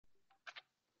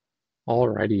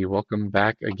Alrighty, welcome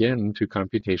back again to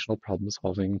computational problem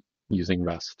solving using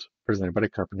Rust, presented by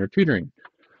Carpenter Tutoring.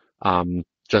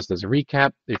 Just as a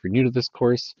recap, if you're new to this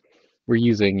course, we're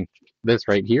using this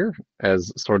right here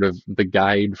as sort of the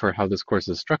guide for how this course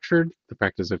is structured, the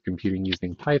practice of computing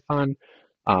using Python.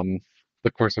 Um,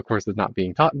 the course, of course, is not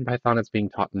being taught in Python, it's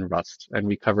being taught in Rust, and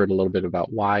we covered a little bit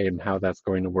about why and how that's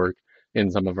going to work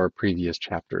in some of our previous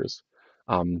chapters.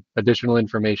 Additional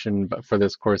information for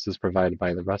this course is provided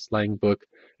by the Rustlang book.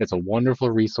 It's a wonderful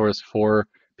resource for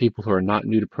people who are not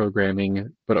new to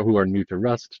programming, but who are new to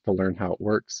Rust to learn how it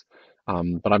works.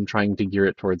 But I'm trying to gear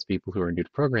it towards people who are new to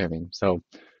programming. So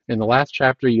in the last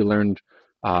chapter, you learned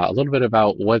a little bit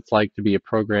about what it's like to be a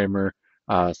programmer,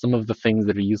 some of the things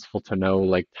that are useful to know,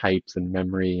 like types and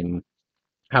memory and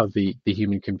how the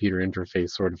human-computer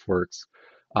interface sort of works.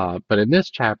 But in this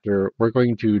chapter, we're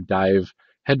going to dive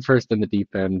headfirst in the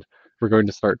deep end. We're going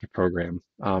to start to program.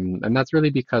 And that's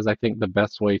really because I think the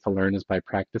best way to learn is by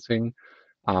practicing.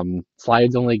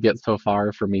 Slides only get so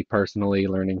far for me personally,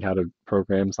 learning how to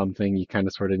program something. You kind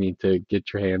of sort of need to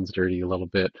get your hands dirty a little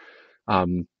bit.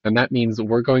 And that means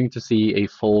we're going to see a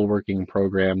full working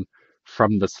program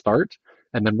from the start,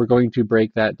 and then we're going to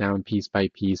break that down piece by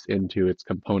piece into its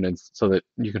components so that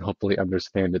you can hopefully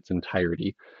understand its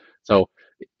entirety. So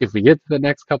if we get to the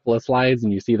next couple of slides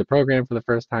and you see the program for the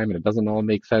first time and it doesn't all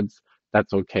make sense,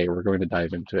 that's okay. We're going to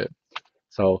dive into it.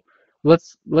 So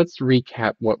let's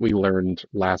recap what we learned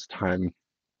last time.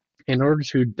 In order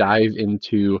to dive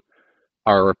into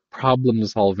our problem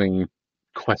solving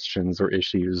questions or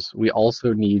issues, we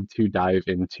also need to dive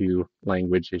into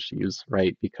language issues,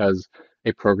 right? Because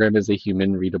a program is a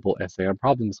human readable essay on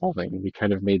problem solving. We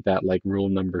kind of made that like rule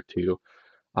number two.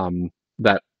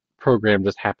 That program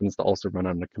just happens to also run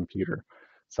on a computer.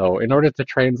 So in order to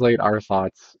translate our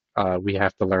thoughts, we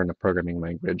have to learn a programming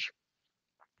language.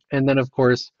 And then, of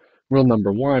course, rule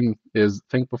number one is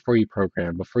think before you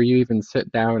program. Before you even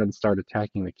sit down and start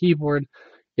attacking the keyboard,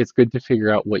 it's good to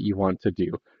figure out what you want to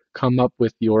do. Come up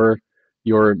with your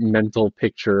mental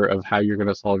picture of how you're going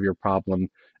to solve your problem,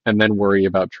 and then worry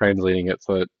about translating it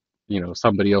so that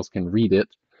somebody else can read it,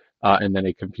 and then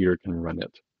a computer can run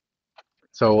it.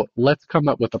 So let's come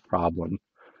up with a problem.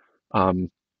 Um,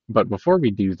 but before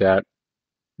we do that,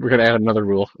 we're going to add another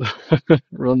rule.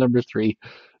 Rule number three,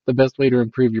 the best way to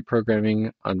improve your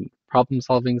programming on problem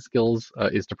solving skills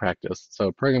is to practice.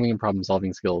 So programming and problem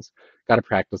solving skills, got to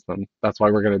practice them. That's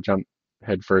why we're going to jump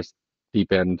head first,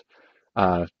 deep end.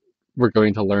 Uh, we're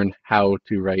going to learn how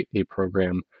to write a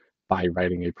program by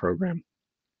writing a program.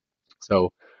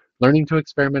 So learning to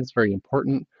experiment is very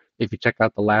important. If you check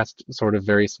out the last sort of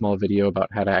very small video about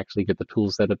how to actually get the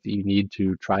tools set up that you need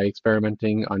to try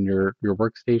experimenting on your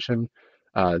workstation,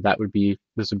 this would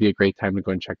be a great time to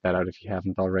go and check that out if you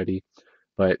haven't already.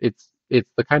 But it's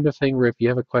the kind of thing where if you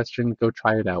have a question, go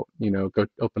try it out. Go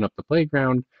open up the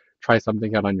playground, try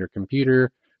something out on your computer,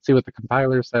 see what the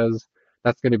compiler says.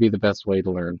 That's going to be the best way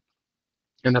to learn.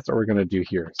 And that's what we're going to do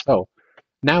here. So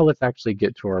now let's actually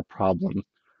get to our problem.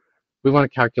 We want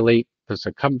to calculate the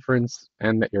circumference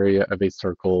and the area of a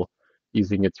circle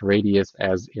using its radius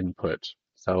as input.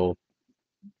 So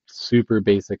super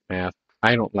basic math.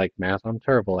 I don't like math. I'm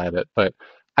terrible at it, but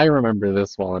I remember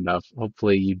this well enough.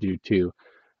 Hopefully you do too.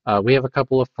 We have a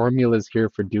couple of formulas here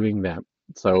for doing that.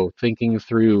 So thinking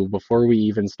through before we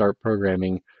even start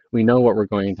programming, we know what we're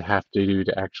going to have to do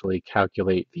to actually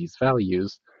calculate these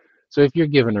values. So if you're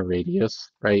given a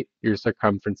radius, right, your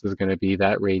circumference is going to be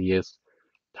that radius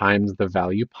times the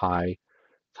value pi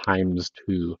times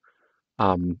 2.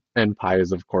 And pi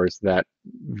is, of course, that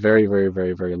very, very,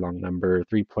 very, very long number,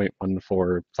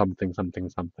 3.14 something, something,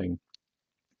 something.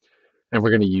 And we're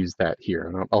going to use that here.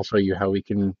 And I'll show you how we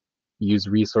can use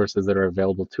resources that are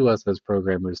available to us as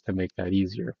programmers to make that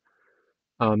easier.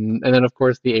 And then, of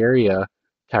course, the area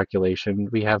calculation,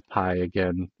 we have pi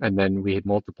again, and then we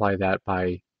multiply that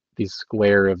by the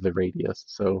square of the radius,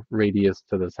 so radius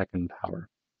to the second power.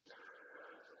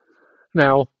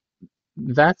 Now,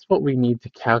 that's what we need to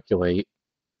calculate,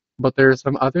 but there are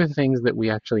some other things that we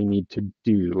actually need to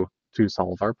do to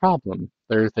solve our problem.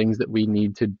 There are things that we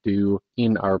need to do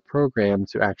in our program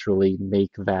to actually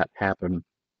make that happen.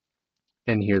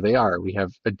 And here they are. We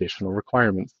have additional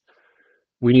requirements.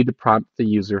 We need to prompt the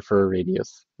user for a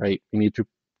radius, right? We need to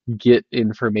get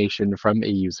information from a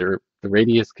user. The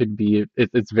radius could be,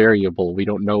 it's variable. We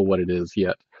don't know what it is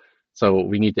yet. So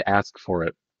we need to ask for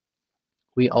it.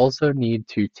 We also need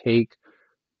to take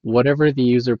whatever the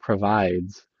user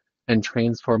provides and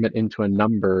transform it into a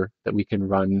number that we can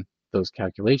run those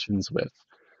calculations with.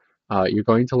 You're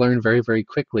going to learn very, very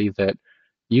quickly that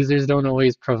users don't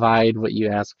always provide what you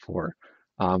ask for.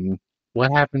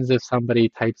 What happens if somebody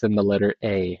types in the letter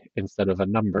A instead of a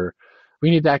number? We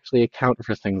need to actually account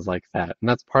for things like that. And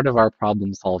that's part of our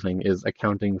problem solving is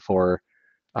accounting for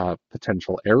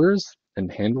potential errors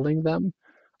and handling them,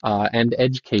 and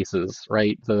edge cases,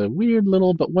 right? The weird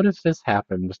little, but what if this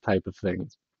happened type of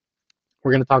things.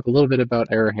 We're going to talk a little bit about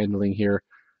error handling here.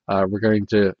 We're going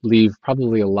to leave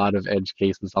probably a lot of edge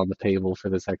cases on the table for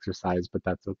this exercise, but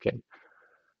that's okay.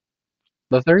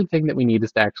 The third thing that we need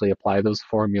is to actually apply those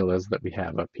formulas that we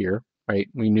have up here, right?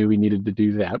 We knew we needed to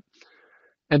do that.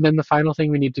 And then the final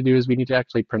thing we need to do is we need to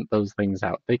actually print those things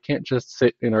out. They can't just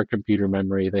sit in our computer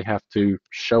memory. They have to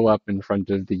show up in front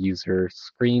of the user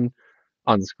screen,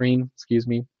 on the screen, excuse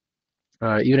me.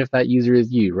 Even if that user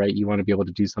is you, right? You want to be able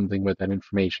to do something with that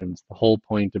information. So the whole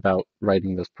point about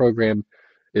writing this program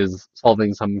is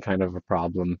solving some kind of a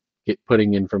problem,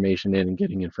 putting information in and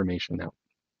getting information out.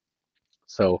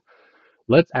 So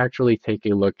let's actually take a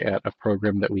look at a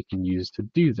program that we can use to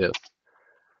do this.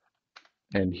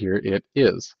 And here it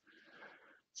is.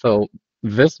 So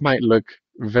this might look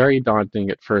very daunting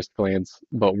at first glance,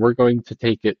 but we're going to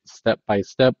take it step by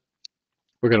step.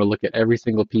 We're going to look at every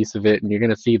single piece of it, and you're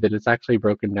going to see that it's actually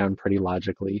broken down pretty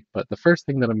logically. But the first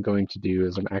thing that I'm going to do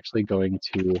is I'm actually going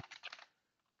to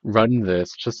run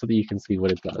this just so that you can see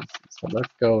what it does. So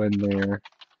let's go in there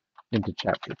into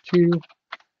chapter 2,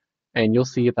 and you'll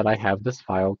see that I have this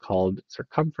file called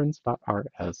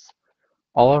circumference.rs.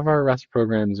 All of our Rust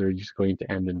programs are just going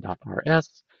to end in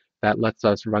 .rs. That lets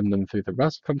us run them through the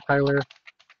Rust compiler,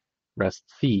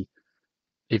 rustc.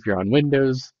 If you're on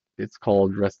Windows, it's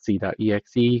called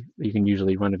rustc.exe. You can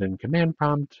usually run it in command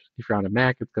prompt. If you're on a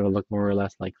Mac, it's going to look more or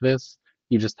less like this.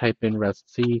 You just type in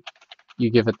rustc, you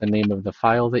give it the name of the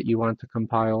file that you want to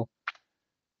compile.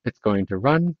 It's going to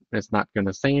run. It's not going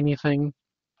to say anything.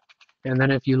 And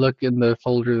then if you look in the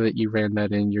folder that you ran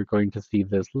that in, you're going to see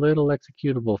this little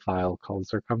executable file called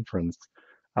circumference.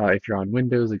 If you're on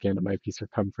Windows, again, it might be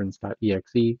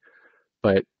circumference.exe,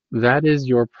 but that is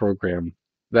your program.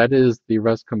 That is the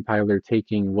Rust compiler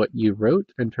taking what you wrote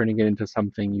and turning it into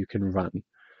something you can run.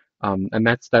 And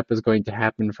that step is going to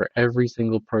happen for every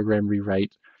single program we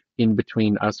write in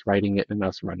between us writing it and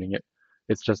us running it.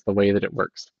 It's just the way that it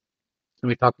works. And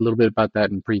we talked a little bit about that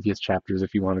in previous chapters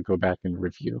if you want to go back and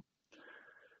review.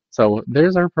 So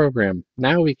there's our program.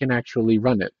 Now we can actually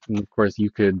run it. And of course,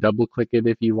 you could double click it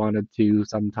if you wanted to.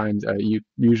 Sometimes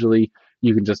usually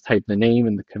you can just type the name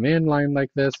in the command line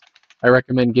like this. I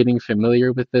recommend getting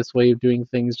familiar with this way of doing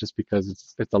things just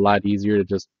because it's a lot easier to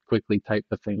just quickly type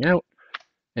the thing out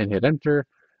and hit enter.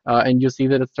 And you'll see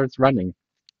that it starts running.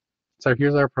 So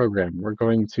here's our program. We're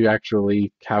going to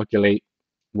actually calculate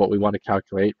what we want to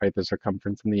calculate, right? The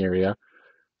circumference in the area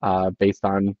based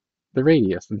on the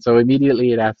radius. And so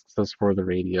immediately it asks us for the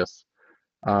radius.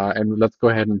 And let's go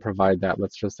ahead and provide that.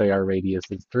 Let's just say our radius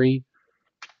is 3.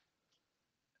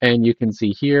 And you can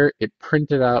see here, it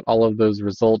printed out all of those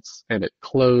results and it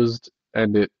closed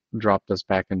and it dropped us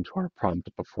back into our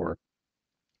prompt before.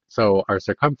 So our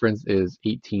circumference is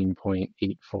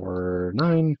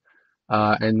 18.849,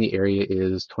 and the area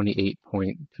is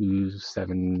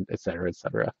 28.27, etc.,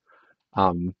 etc.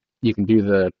 You can do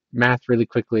the math really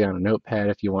quickly on a notepad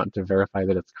if you want to verify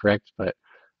that it's correct, but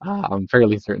I'm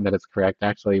fairly certain that it's correct.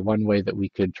 Actually, one way that we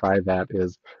could try that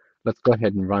is, let's go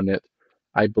ahead and run it.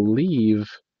 I believe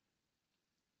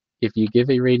if you give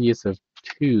a radius of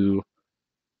 2,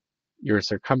 your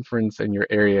circumference and your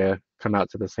area come out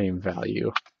to the same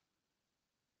value.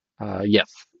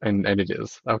 Yes, and it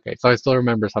is. Okay, so I still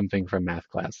remember something from math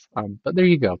class. But there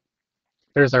you go.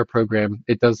 There's our program.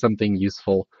 It does something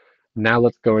useful. Now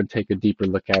let's go and take a deeper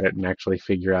look at it and actually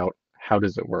figure out how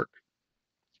does it work.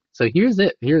 So here's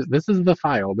it. This is the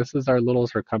file. This is our little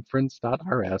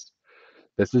circumference.rs.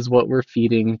 This is what we're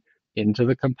feeding into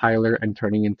the compiler and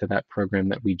turning into that program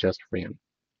that we just ran.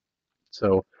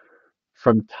 So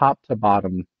from top to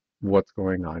bottom, what's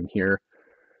going on here?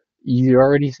 You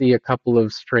already see a couple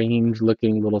of strange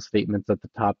looking little statements at the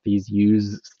top, these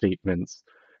use statements.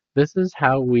 This is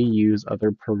how we use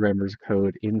other programmers'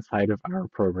 code inside of our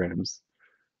programs.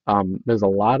 There's a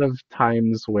lot of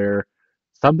times where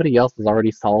somebody else has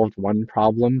already solved one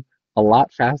problem a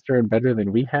lot faster and better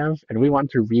than we have, and we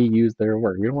want to reuse their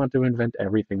work. We don't want to invent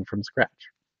everything from scratch.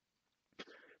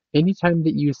 Anytime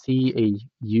that you see a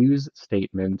use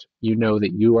statement, you know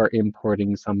that you are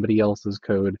importing somebody else's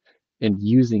code and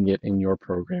using it in your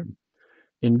program.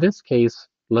 In this case,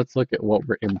 let's look at what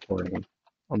we're importing.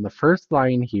 On the first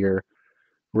line here,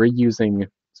 we're using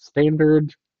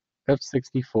standard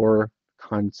F64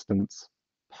 constants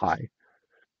pi.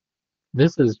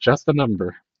 This is just a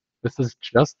number. This is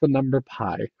just the number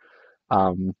pi.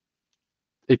 Um,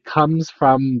 It comes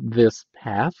from this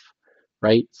path,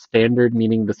 right? Standard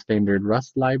meaning the standard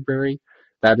Rust library.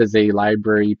 That is a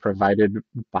library provided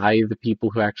by the people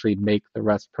who actually make the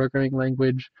Rust programming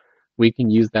language. We can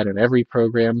use that in every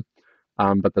program,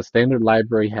 but the standard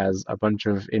library has a bunch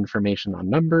of information on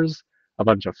numbers, a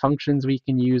bunch of functions we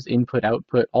can use, input,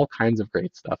 output, all kinds of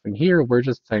great stuff. And here we're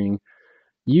just saying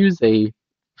use a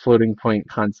floating point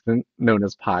constant known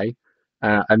as pi,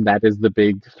 and that is the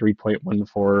big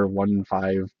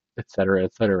 3.1415, et cetera,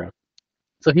 et cetera.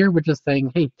 So here we're just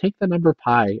saying, hey, take the number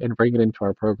pi and bring it into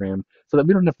our program so that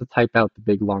we don't have to type out the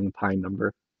big long pi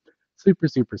number. Super,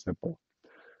 super simple.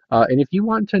 And if you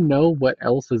want to know what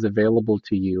else is available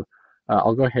to you,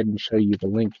 I'll go ahead and show you the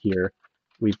link here.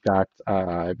 We've got,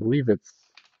 I believe it's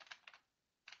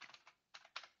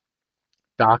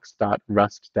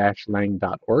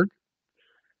docs.rust-lang.org.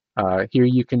 Here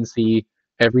you can see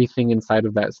everything inside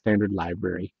of that standard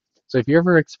library. So if you're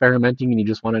ever experimenting and you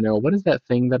just want to know what is that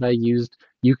thing that I used,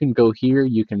 you can go here,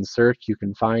 you can search, you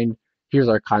can find. Here's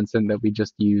our constant that we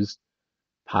just used,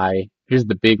 pi. Here's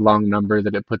the big long number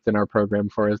that it puts in our program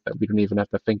for us that we don't even have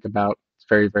to think about. It's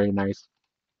very, very nice.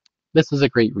 This is a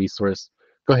great resource.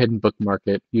 Go ahead and bookmark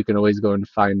it. You can always go and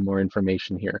find more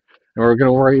information here. And we're going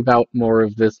to worry about more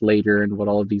of this later and what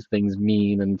all of these things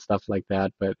mean and stuff like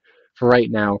that. But for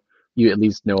right now, you at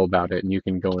least know about it and you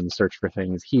can go and search for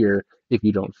things here if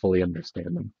you don't fully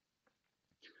understand them.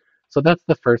 So that's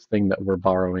the first thing that we're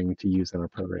borrowing to use in our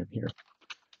program here.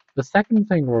 The second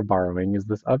thing we're borrowing is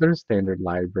this other standard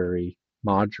library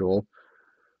module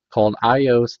called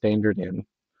IO standard in.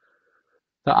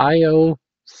 The IO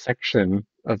section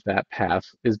of that path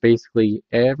is basically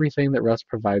everything that Rust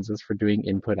provides us for doing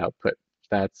input-output.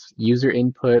 That's user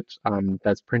input,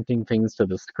 that's printing things to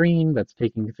the screen, that's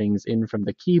taking things in from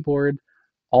the keyboard.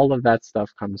 All of that stuff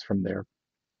comes from there.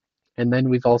 And then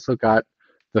we've also got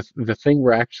the thing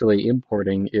we're actually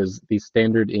importing is the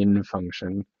standard in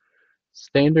function.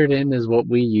 Standard in is what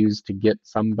we use to get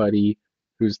somebody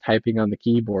who's typing on the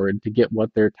keyboard to get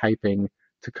what they're typing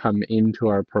to come into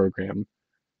our program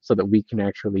so that we can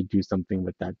actually do something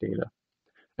with that data.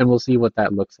 And we'll see what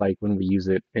that looks like when we use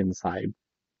it inside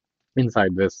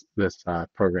this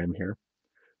program here.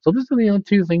 So these are the only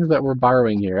two things that we're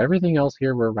borrowing here. Everything else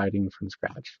here we're writing from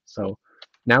scratch. So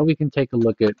now we can take a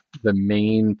look at the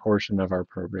main portion of our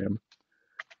program.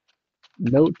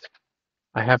 Note,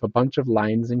 I have a bunch of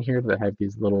lines in here that have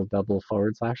these little double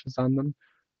forward slashes on them.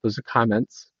 Those are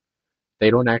comments. They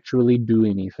don't actually do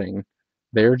anything.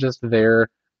 They're just there.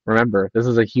 Remember, this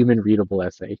is a human readable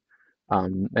essay.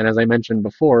 And as I mentioned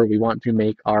before, we want to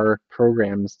make our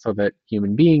programs so that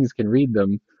human beings can read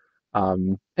them,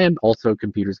 and also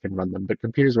computers can run them. But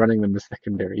computers running them is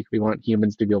secondary. We want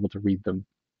humans to be able to read them.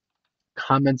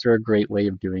 Comments are a great way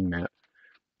of doing that.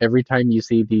 Every time you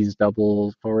see these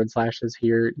double forward slashes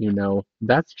here, you know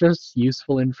that's just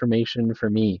useful information for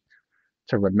me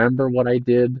to remember what I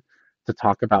did, to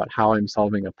talk about how I'm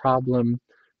solving a problem,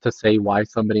 to say why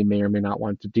somebody may or may not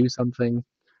want to do something.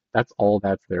 That's all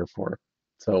that's there for.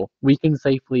 So we can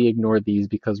safely ignore these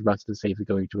because Rust is safely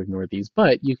going to ignore these,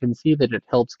 but you can see that it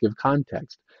helps give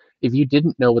context. If you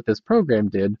didn't know what this program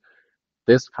did,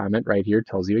 this comment right here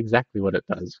tells you exactly what it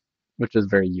does, which is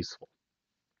very useful.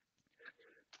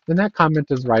 And that comment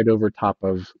is right over top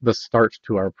of the start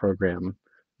to our program,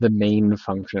 the main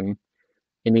function.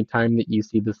 Anytime that you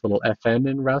see this little fn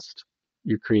in Rust,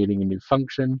 you're creating a new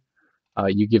function.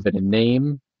 You give it a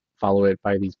name, follow it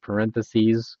by these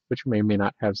parentheses, which may or may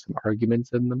not have some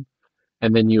arguments in them.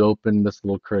 And then you open this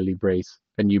little curly brace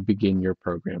and you begin your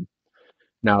program.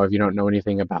 Now, if you don't know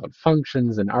anything about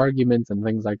functions and arguments and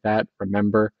things like that,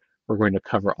 remember, we're going to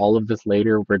cover all of this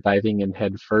later. We're diving in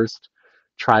head first.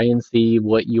 Try and see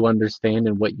what you understand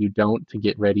and what you don't to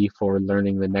get ready for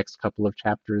learning the next couple of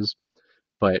chapters.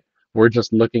 But we're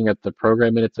just looking at the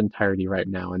program in its entirety right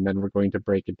now, and then we're going to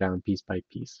break it down piece by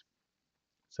piece.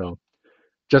 So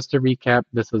just to recap,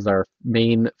 this is our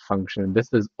main function.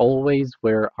 This is always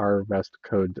where our Rust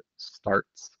code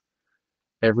starts.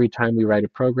 Every time we write a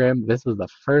program, this is the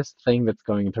first thing that's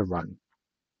going to run.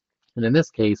 And in this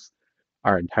case,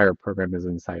 our entire program is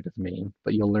inside of main,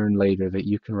 but you'll learn later that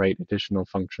you can write additional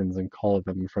functions and call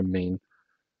them from main.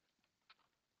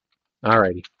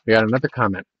 Alrighty, we got another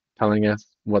comment telling us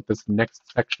what this next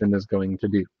section is going to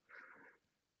do.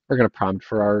 We're going to prompt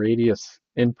for our radius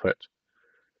input.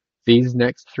 These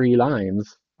next 3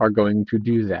 lines are going to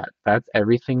do that. That's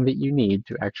everything that you need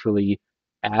to actually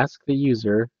ask the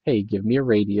user, hey, give me a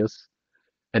radius,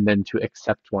 and then to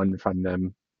accept one from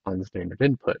them on standard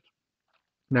input.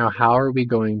 Now, how are we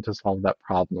going to solve that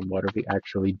problem? What are we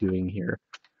actually doing here?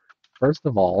 First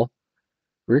of all,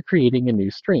 we're creating a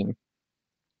new string.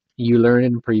 You learn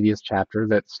in a previous chapter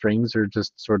that strings are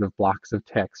just sort of blocks of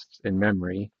text in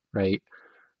memory, right?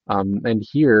 And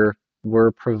here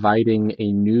we're providing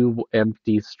a new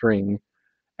empty string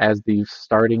as the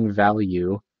starting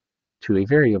value to a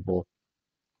variable.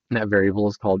 And that variable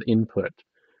is called input.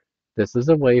 This is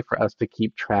a way for us to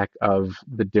keep track of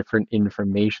the different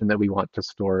information that we want to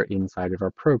store inside of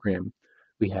our program.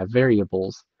 We have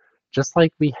variables. Just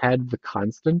like we had the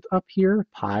constant up here,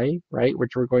 pi, right,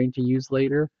 which we're going to use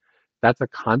later, that's a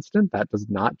constant that does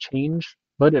not change,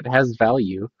 but it has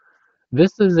value.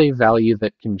 This is a value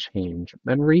that can change.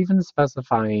 And we're even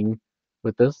specifying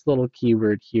with this little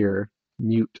keyword here,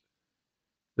 mute.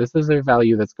 This is a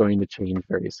value that's going to change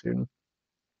very soon.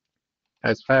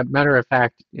 As a matter of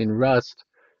fact, in Rust,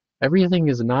 everything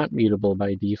is not mutable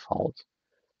by default.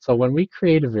 So when we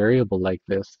create a variable like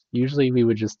this, usually we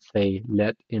would just say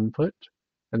let input,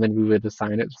 and then we would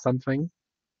assign it to something.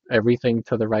 Everything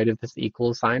to the right of this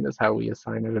equal sign is how we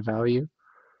assign it a value.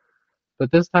 But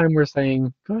this time we're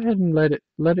saying, go ahead and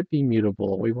let it be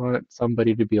mutable. We want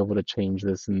somebody to be able to change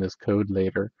this in this code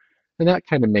later. And that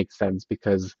kind of makes sense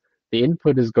because the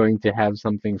input is going to have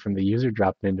something from the user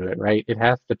dropped into it, right? It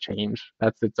has to change.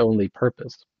 That's its only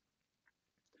purpose.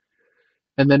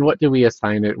 And then what do we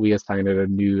assign it? We assign it a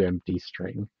new empty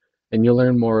string. And you'll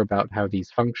learn more about how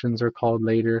these functions are called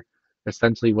later.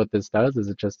 Essentially what this does is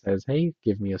it just says, hey,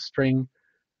 give me a string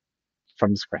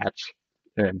from scratch,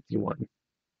 an empty one.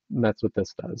 And that's what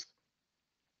this does.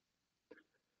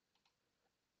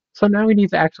 So now we need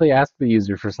to actually ask the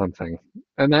user for something.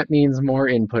 And that means more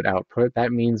input output.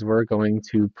 That means we're going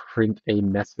to print a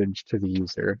message to the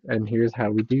user. And here's how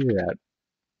we do that.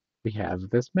 We have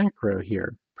this macro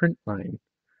here, print line,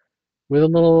 with a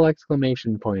little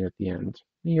exclamation point at the end.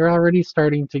 You're already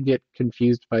starting to get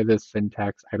confused by this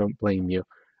syntax. I don't blame you.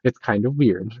 It's kind of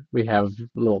weird. We have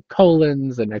little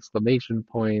colons and exclamation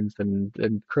points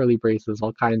and curly braces,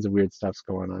 all kinds of weird stuff's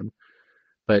going on.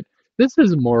 But this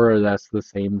is more or less the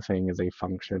same thing as a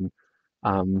function.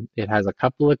 It has a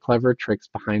couple of clever tricks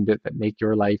behind it that make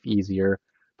your life easier.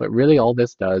 But really all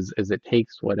this does is it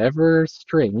takes whatever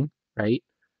string, right,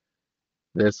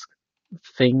 this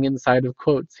thing inside of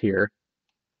quotes here,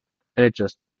 and it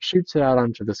just shoots it out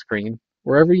onto the screen.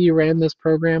 Wherever you ran this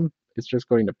program, it's just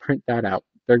going to print that out.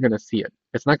 They're going to see it.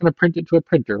 It's not going to print it to a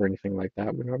printer or anything like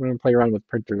that. We're not going to play around with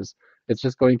printers. It's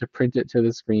just going to print it to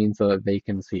the screen so that they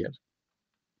can see it.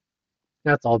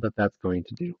 That's all that that's going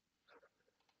to do.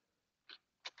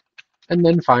 And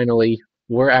then finally,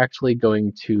 we're actually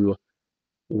going to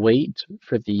wait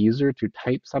for the user to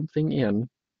type something in,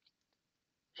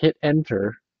 hit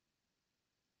enter,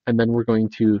 and then we're going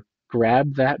to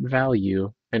grab that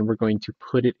value and we're going to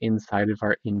put it inside of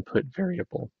our input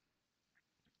variable.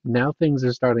 Now things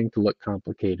are starting to look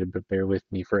complicated, but bear with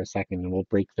me for a second and we'll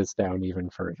break this down even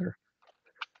further.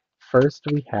 First,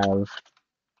 we have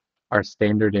our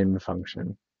standard in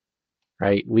function,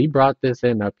 right? We brought this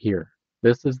in up here.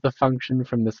 This is the function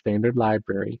from the standard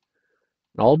library.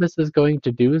 All this is going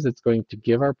to do is it's going to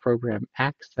give our program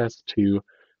access to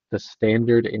the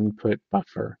standard input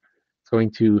buffer. It's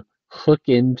going to hook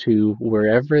into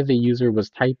wherever the user was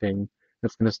typing.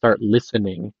 It's going to start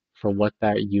listening for what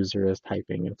that user is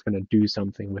typing. It's going to do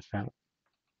something with that.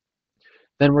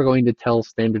 Then we're going to tell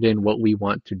standard in what we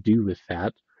want to do with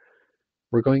that.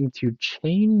 We're going to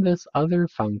chain this other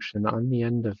function on the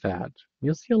end of that.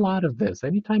 You'll see a lot of this.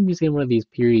 Anytime you see one of these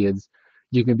periods,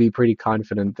 you can be pretty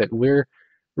confident that we're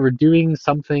doing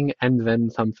something and then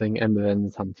something and then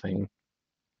something.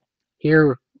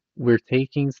 Here, we're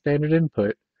taking standard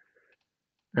input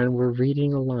and we're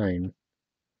reading a line.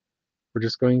 We're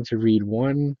just going to read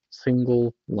one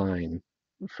single line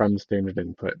from standard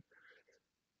input.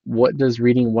 What does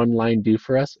reading one line do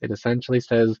for us? It essentially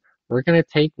says we're going to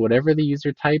take whatever the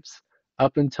user types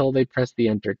up until they press the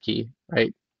enter key,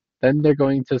 right? Then they're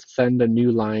going to send a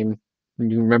new line.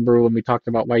 And you remember when we talked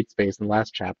about whitespace in the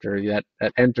last chapter,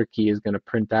 that enter key is going to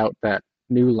print out that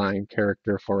new line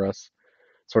character for us,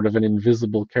 sort of an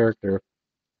invisible character.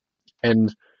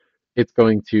 And it's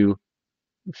going to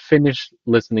finish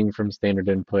listening from standard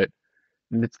input,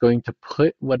 and it's going to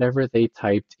put whatever they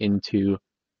typed into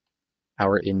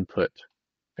our input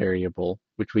variable,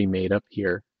 which we made up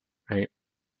here, right?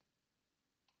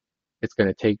 It's going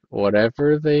to take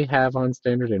whatever they have on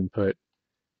standard input,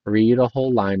 read a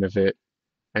whole line of it,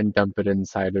 and dump it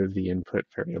inside of the input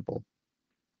variable.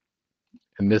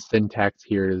 And this syntax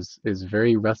here is a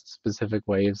very Rust-specific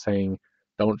way of saying,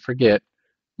 don't forget,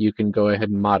 you can go ahead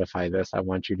and modify this. I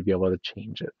want you to be able to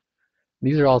change it.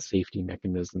 These are all safety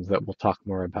mechanisms that we'll talk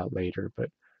more about later, but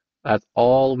that's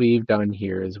all we've done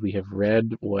here is we have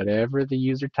read whatever the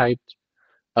user typed,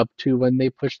 up to when they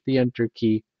pushed the enter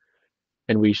key,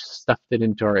 and we stuffed it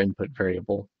into our input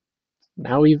variable.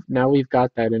 Now we've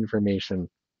got that information.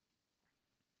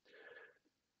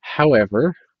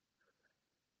 However,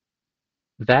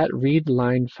 that read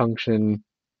line function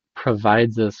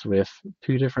provides us with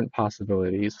two different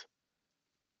possibilities.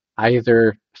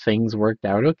 Either things worked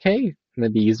out okay, and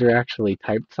then the user actually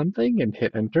typed something and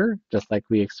hit enter, just like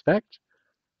we expect,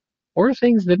 or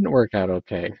things didn't work out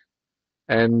okay.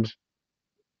 And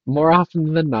more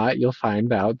often than not, you'll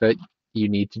find out that you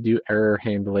need to do error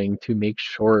handling to make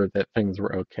sure that things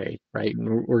were okay, right?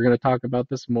 And we're going to talk about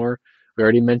this more. We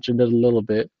already mentioned it a little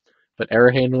bit, but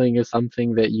error handling is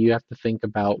something that you have to think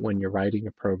about when you're writing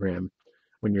a program,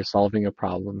 when you're solving a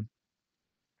problem.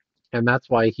 And that's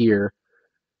why here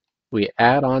we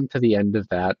add on to the end of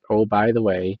that, oh, by the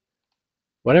way,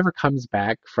 whatever comes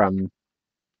back from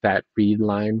that read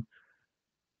line,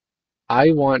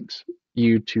 I want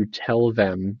you to tell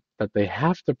them that they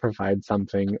have to provide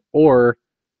something or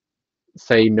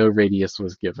say no radius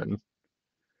was given.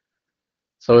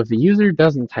 So if the user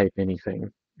doesn't type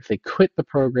anything, if they quit the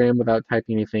program without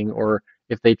typing anything, or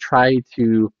if they try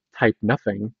to type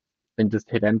nothing and just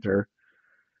hit enter,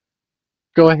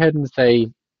 go ahead and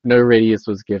say no radius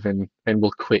was given and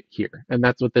we'll quit here. And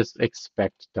that's what this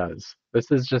expect does.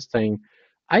 This is just saying,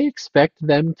 I expect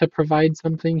them to provide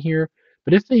something here,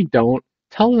 but if they don't,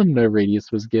 tell them no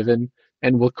radius was given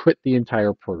and we'll quit the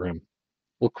entire program.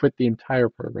 We'll quit the entire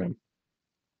program.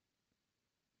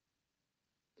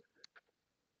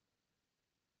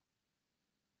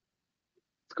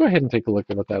 Let's go ahead and take a look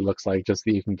at what that looks like just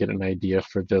so you can get an idea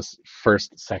for this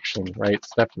first section, right?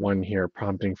 Step one here,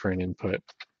 prompting for an input.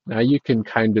 Now you can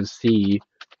kind of see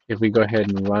if we go ahead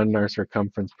and run our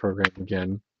circumference program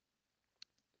again,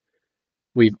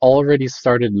 we've already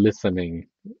started listening,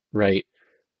 right?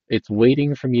 It's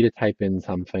waiting for me to type in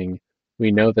something.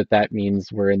 We know that that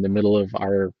means we're in the middle of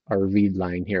our read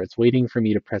line here. It's waiting for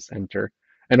me to press enter.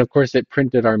 And of course, it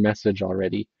printed our message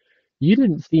already. You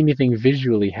didn't see anything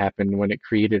visually happen when it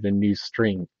created a new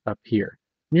string up here.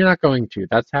 You're not going to.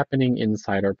 That's happening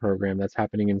inside our program. That's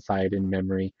happening inside in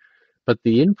memory. But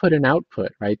the input and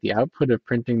output, right? The output of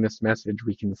printing this message,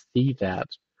 we can see that.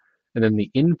 And then the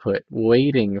input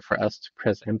waiting for us to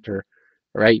press enter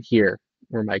right here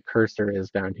where my cursor is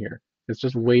down here. It's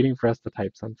just waiting for us to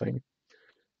type something.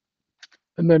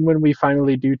 And then when we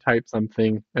finally do type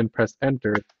something and press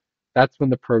enter, that's when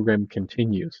the program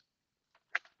continues.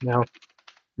 Now,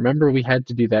 remember we had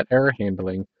to do that error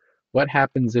handling. What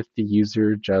happens if the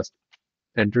user just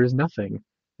enters nothing?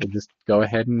 They just go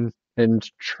ahead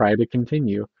and try to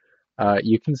continue.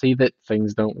 You can see that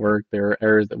things don't work. There are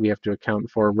errors that we have to account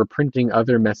for. We're printing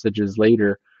other messages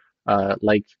later,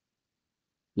 like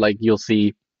you'll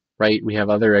see, right? We have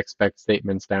other expect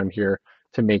statements down here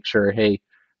to make sure, hey,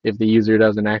 if the user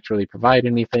doesn't actually provide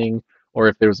anything, or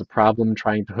if there's a problem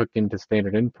trying to hook into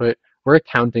standard input, we're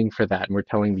accounting for that and we're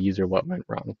telling the user what went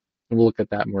wrong. And we'll look at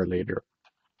that more later.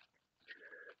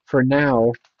 For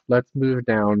now, let's move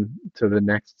down to the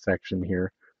next section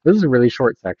here. This is a really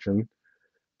short section,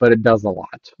 but it does a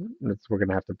lot. We're going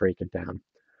to have to break it down.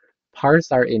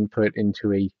 Parse our input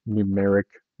into a numeric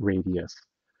radius.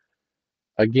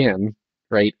 Again,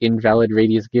 right, invalid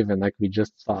radius given, like we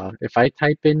just saw. If I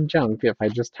type in junk, if I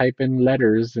just type in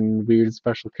letters and weird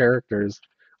special characters,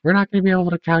 we're not going to be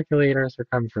able to calculate our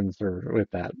circumference with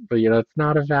that. But it's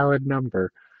not a valid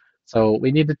number. So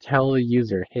we need to tell the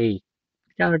user, hey, you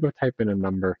gotta go type in a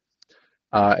number.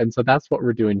 And so that's what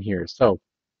we're doing here. So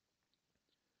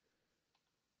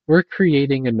we're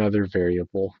creating another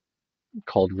variable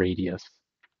called radius.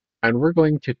 And we're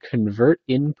going to convert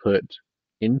input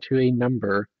into a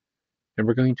number, and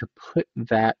we're going to put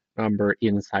that number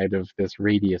inside of this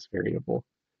radius variable.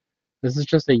 This is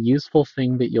just a useful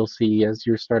thing that you'll see as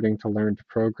you're starting to learn to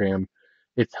program.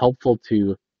 It's helpful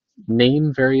to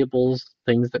name variables,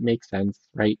 things that make sense,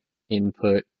 right?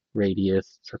 Input,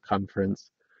 radius,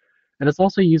 circumference. And it's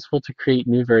also useful to create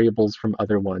new variables from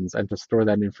other ones and to store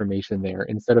that information there.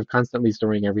 Instead of constantly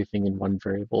storing everything in one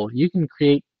variable, you can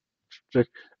create a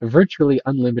virtually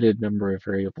unlimited number of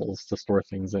variables to store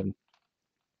things in.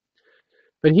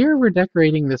 But here we're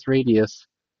decorating this radius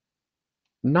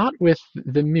not with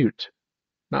the mut,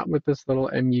 not with this little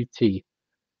mut.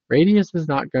 Radius is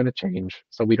not going to change,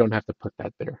 so we don't have to put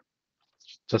that there.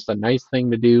 It's just a nice thing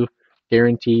to do.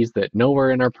 Guarantees that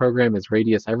nowhere in our program is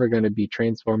radius ever going to be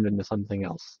transformed into something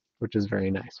else, which is very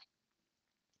nice.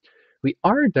 We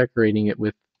are decorating it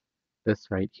with this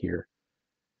right here.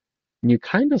 And you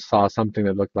kind of saw something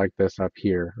that looked like this up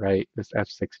here, right? This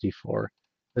F64.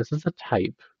 This is a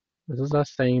type. This is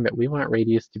us saying that we want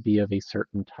radius to be of a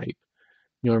certain type.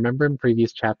 You'll remember in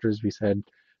previous chapters we said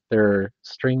there are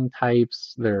string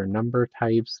types, there are number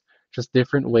types, just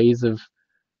different ways of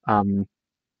um,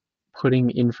 putting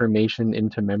information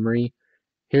into memory.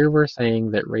 Here we're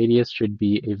saying that radius should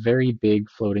be a very big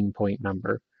floating point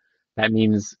number. That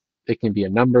means it can be a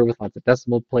number with lots of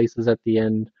decimal places at the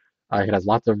end. It has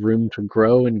lots of room to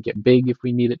grow and get big if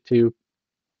we need it to.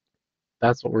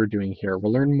 That's what we're doing here.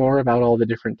 We'll learn more about all the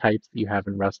different types that you have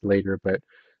in Rust later, but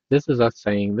this is us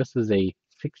saying this is a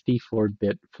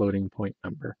 64-bit floating point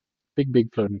number. Big,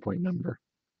 big floating point number,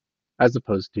 as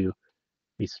opposed to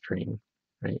a string,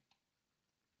 right?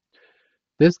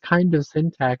 This kind of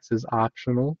syntax is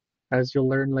optional, as you'll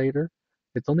learn later.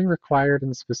 It's only required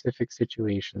in specific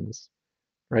situations,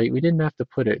 right? We didn't have to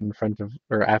put it in front of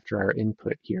or after our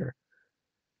input here.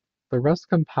 The Rust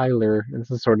compiler, and this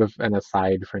is sort of an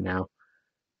aside for now,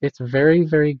 it's very,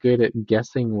 very good at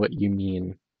guessing what you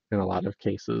mean in a lot of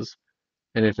cases.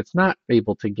 And if it's not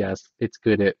able to guess, it's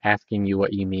good at asking you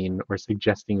what you mean or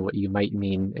suggesting what you might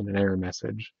mean in an error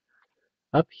message.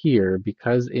 Up here,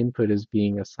 because input is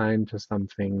being assigned to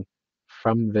something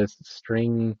from this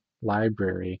string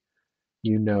library,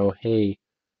 you know, hey,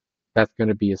 that's going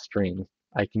to be a string.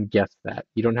 I can guess that.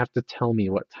 You don't have to tell me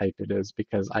what type it is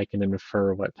because I can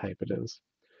infer what type it is.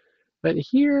 But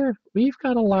here, we've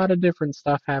got a lot of different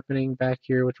stuff happening back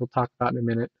here, which we'll talk about in a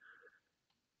minute.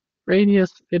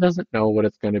 Radius, it doesn't know what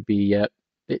it's going to be yet.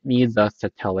 It needs us to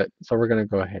tell it, so we're going to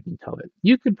go ahead and tell it.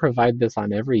 You could provide this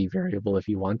on every variable if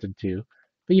you wanted to,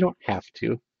 but you don't have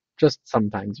to. Just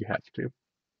sometimes you have to.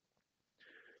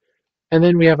 And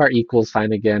then we have our equal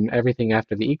sign again. Everything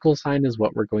after the equal sign is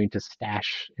what we're going to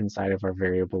stash inside of our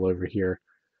variable over here.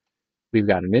 We've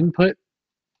got an input.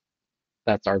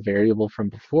 That's our variable from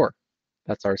before.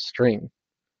 That's our string.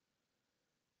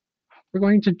 We're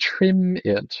going to trim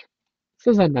it.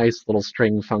 This is a nice little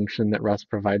string function that Rust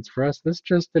provides for us. This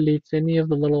just deletes any of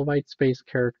the little white space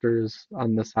characters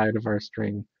on the side of our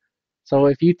string. So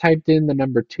if you typed in the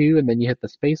number 2 and then you hit the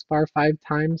space bar 5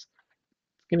 times,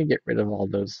 it's going to get rid of all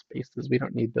those spaces. We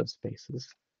don't need those spaces.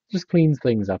 Just cleans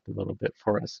things up a little bit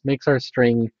for us. Makes our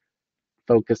string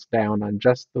focus down on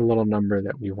just the little number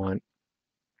that we want.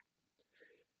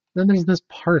 Then there's this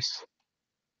parse.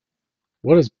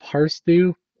 What does parse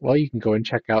do? Well, you can go and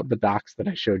check out the docs that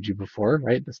I showed you before,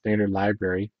 right? The standard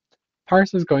library.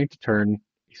 Parse is going to turn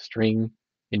a string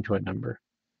into a number.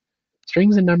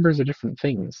 Strings and numbers are different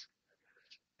things.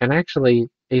 And actually,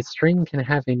 a string can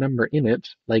have a number in it,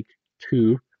 like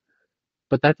 2,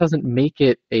 but that doesn't make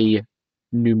it a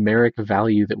numeric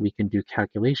value that we can do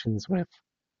calculations with.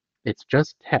 It's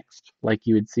just text, like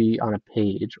you would see on a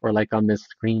page, or like on this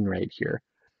screen right here.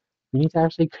 We need to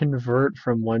actually convert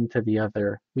from one to the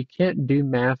other. We can't do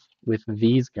math with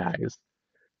these guys.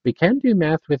 We can do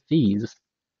math with these.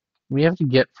 We have to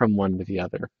get from one to the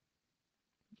other.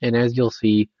 And as you'll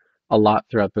see a lot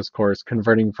throughout this course,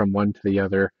 converting from one to the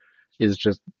other is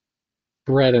just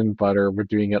bread and butter. We're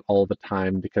doing it all the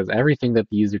time because everything that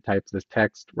the user types as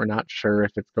text, we're not sure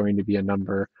if it's going to be a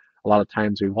number. A lot of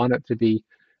times we want it to be,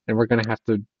 and we're going to have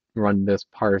to run this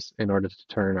parse in order to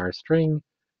turn our string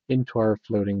into our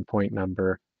floating point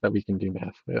number that we can do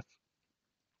math with.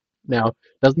 Now,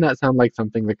 doesn't that sound like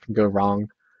something that can go wrong?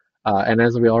 And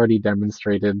as we already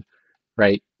demonstrated,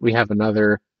 right, we have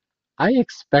another, I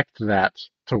expect that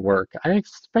to work. I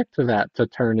expect that to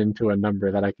turn into a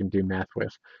number that I can do math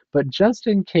with. But just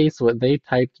in case what they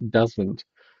typed doesn't,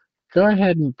 go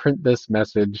ahead and print this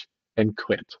message and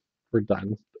quit. We're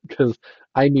done. Because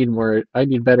I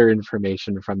need better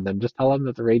information from them. Just tell them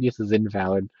that the radius is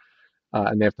invalid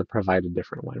and they have to provide a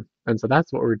different one. And so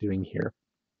that's what we're doing here.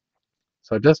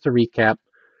 So just to recap,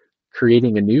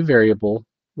 creating a new variable,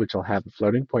 which will have a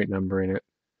floating point number in it.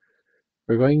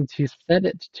 We're going to set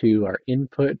it to our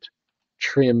input,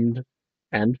 trimmed,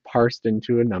 and parsed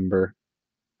into a number,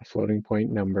 a floating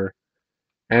point number.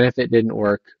 And if it didn't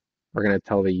work, we're going to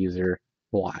tell the user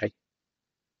why.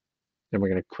 And we're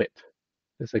going to quit.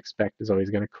 This expect is always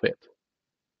going to quit.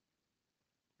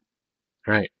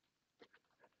 All right.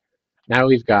 Now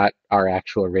we've got our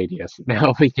actual radius.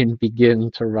 Now we can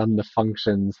begin to run the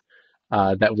functions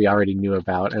that we already knew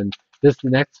about. And this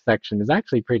next section is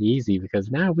actually pretty easy because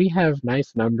now we have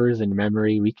nice numbers in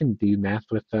memory. We can do math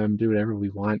with them, do whatever we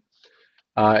want.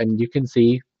 And you can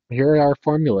see here are our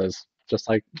formulas, just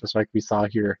like we saw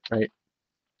here, right?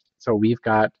 So we've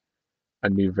got a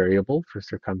new variable for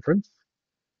circumference.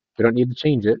 We don't need to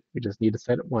change it. We just need to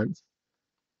set it once.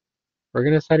 We're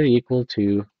going to set it equal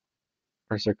to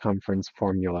our circumference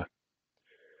formula.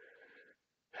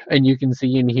 And you can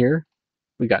see in here,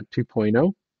 we got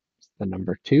 2.0, the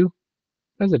number 2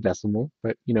 as a decimal,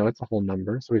 but you know, it's a whole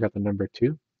number. So we got the number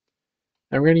 2.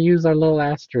 And we're going to use our little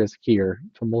asterisk here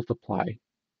to multiply.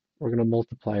 We're going to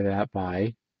multiply that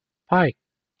by pi.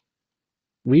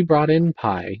 We brought in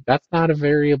pi. That's not a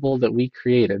variable that we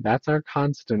created. That's our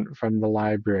constant from the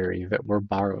library that we're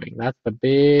borrowing. That's the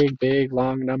big, big,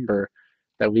 long number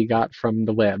that we got from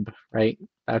the web, right?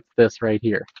 That's this right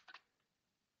here.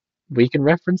 We can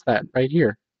reference that right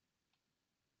here.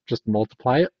 Just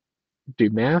multiply it, do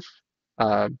math.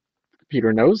 Uh,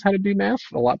 Peter knows how to do math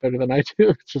a lot better than I do.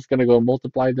 It's just going to go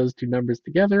multiply those two numbers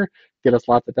together, get us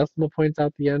lots of decimal points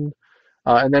out the end.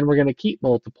 And then we're going to keep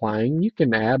multiplying. You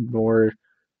can add more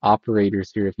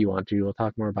operators here if you want to. We'll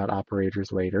talk more about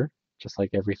operators later, just like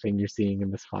everything you're seeing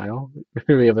in this file.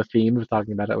 We have a theme of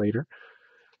talking about it later.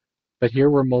 But here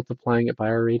we're multiplying it by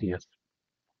our radius.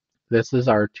 This is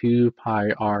our 2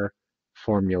 pi r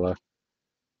formula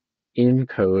in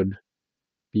code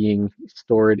being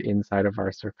stored inside of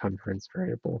our circumference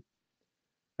variable.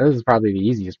 This is probably the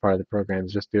easiest part of the program,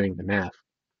 is just doing the math.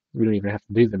 We don't even have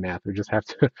to do the math. We just have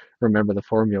to remember the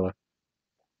formula.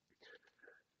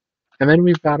 And then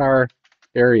we've got our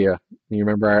area. You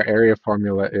remember our area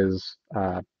formula is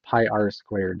pi r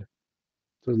squared.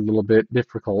 It's a little bit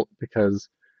difficult because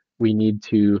we need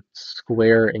to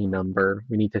square a number.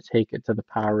 We need to take it to the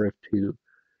power of 2.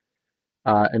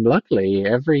 And luckily,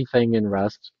 everything in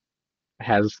Rust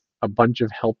has a bunch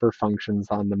of helper functions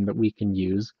on them that we can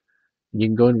use. You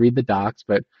can go and read the docs,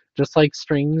 but just like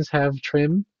strings have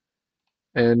trim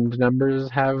and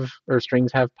numbers have, or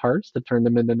strings have parts to turn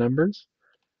them into numbers,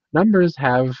 numbers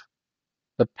have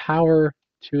the power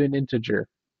to an integer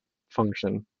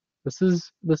function. This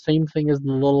is the same thing as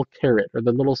the little caret or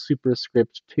the little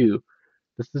superscript 2.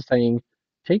 This is saying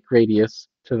take radius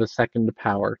to the second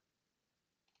power,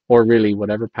 or really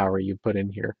whatever power you put in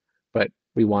here, but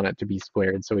we want it to be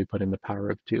squared, so we put in the power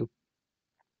of 2.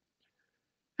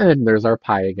 And then there's our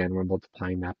pi again. We're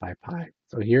multiplying that by pi.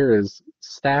 So here is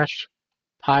stash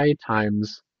pi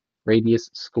times radius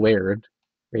squared,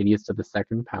 radius to the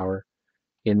second power,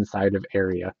 inside of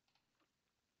area.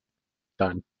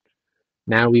 Done.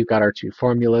 Now we've got our two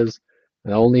formulas.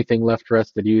 The only thing left for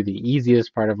us to do, the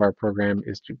easiest part of our program,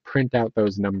 is to print out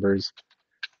those numbers.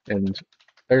 And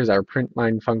there's our print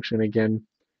line function again.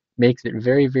 Makes it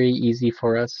very, very easy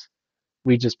for us.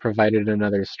 We just provided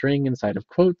another string inside of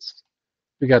quotes.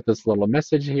 We got this little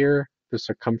message here. The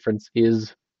circumference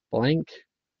is blank.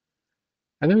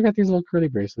 And then we got these little curly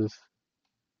braces.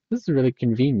 This is really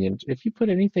convenient. If you put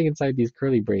anything inside these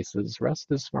curly braces, Rust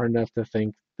is smart enough to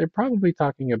think they're probably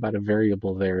talking about a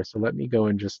variable there. So let me go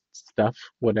and just stuff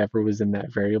whatever was in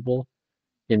that variable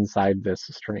inside this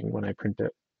string when I print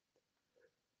it.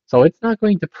 So it's not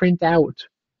going to print out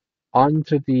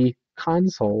onto the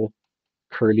console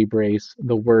curly brace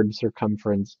the word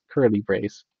circumference curly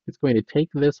brace. It's going to take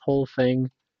this whole thing,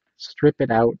 strip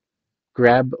it out,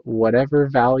 grab whatever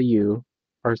value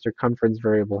our circumference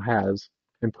variable has,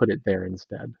 and put it there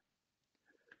instead.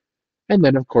 And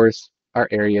then, of course, our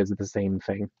area is the same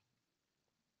thing.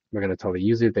 We're going to tell the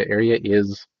user the area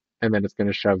is, and then it's going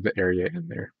to shove the area in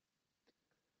there.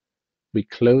 We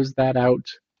close that out,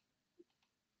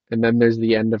 and then there's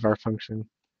the end of our function.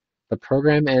 The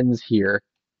program ends here.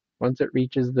 Once it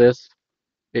reaches this,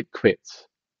 it quits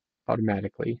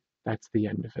automatically. That's the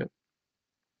end of it.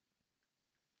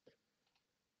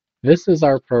 This is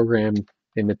our program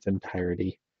in its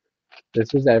entirety.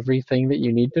 This is everything that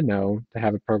you need to know to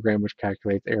have a program which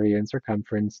calculates area and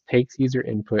circumference, takes user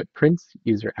input, prints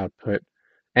user output,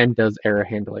 and does error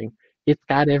handling. It's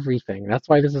got everything. That's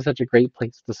why this is such a great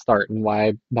place to start and why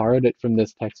I borrowed it from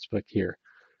this textbook here.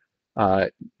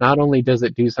 Not only does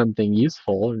it do something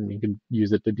useful, and you can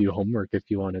use it to do homework if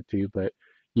you wanted to, but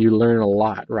you learn a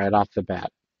lot right off the bat.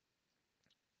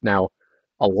 Now,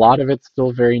 a lot of it's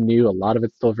still very new, a lot of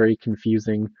it's still very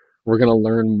confusing. We're going to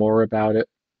learn more about it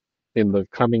in the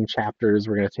coming chapters.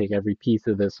 We're going to take every piece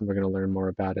of this and we're going to learn more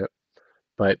about it.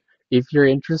 But if you're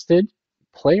interested,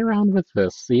 play around with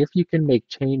this. See if you can make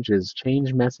changes,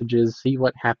 change messages, see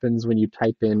what happens when you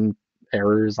type in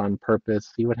errors on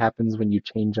purpose, see what happens when you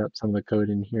change up some of the code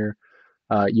in here.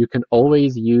 You can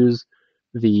always use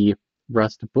the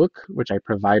Rust book, which I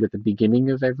provide at the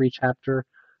beginning of every chapter,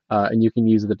 and you can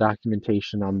use the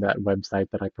documentation on that website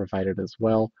that I provided as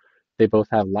well. They both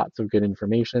have lots of good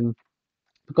information.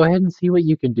 But go ahead and see what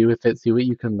you can do with it, see what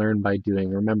you can learn by doing.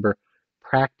 Remember,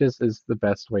 practice is the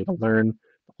best way to learn.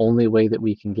 The only way that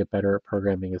we can get better at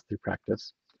programming is through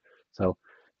practice. So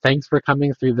thanks for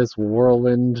coming through this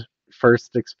whirlwind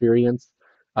first experience.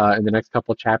 In the next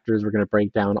couple chapters, we're going to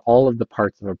break down all of the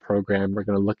parts of a program. We're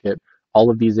going to look at all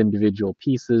of these individual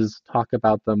pieces, talk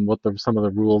about them, what some of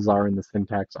the rules are and the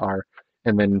syntax are,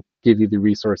 and then give you the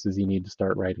resources you need to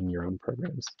start writing your own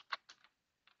programs.